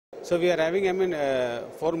So we are having,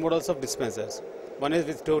 four models of dispensers. One is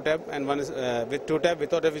with 2-tap and one is with 2-tap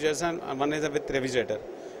without refrigeration and one is with refrigerator.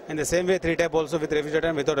 And the same way 3-tap also with refrigerator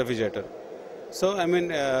and without refrigerator. So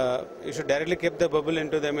you should directly keep the bubble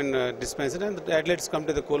into the dispenser and directly it's come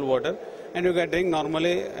to the cool water and you can drink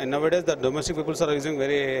normally. And nowadays the domestic people are using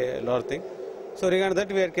very lower thing. So regarding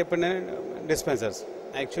that we are keeping dispensers.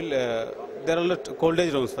 Actually there are cold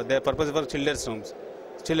age rooms for their purpose for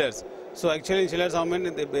chillers. So actually in chillers,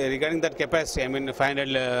 regarding that capacity,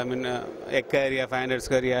 500 acre area, 500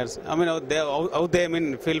 square yards. How they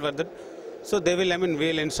feel for that. So they will, we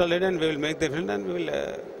will install it and we will make the field and we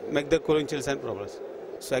will make the cooling chills and problems.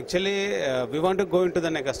 So actually we want to go into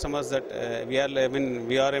the customers that we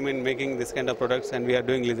are making this kind of products and we are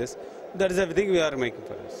doing this. That is everything we are making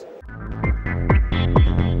for us.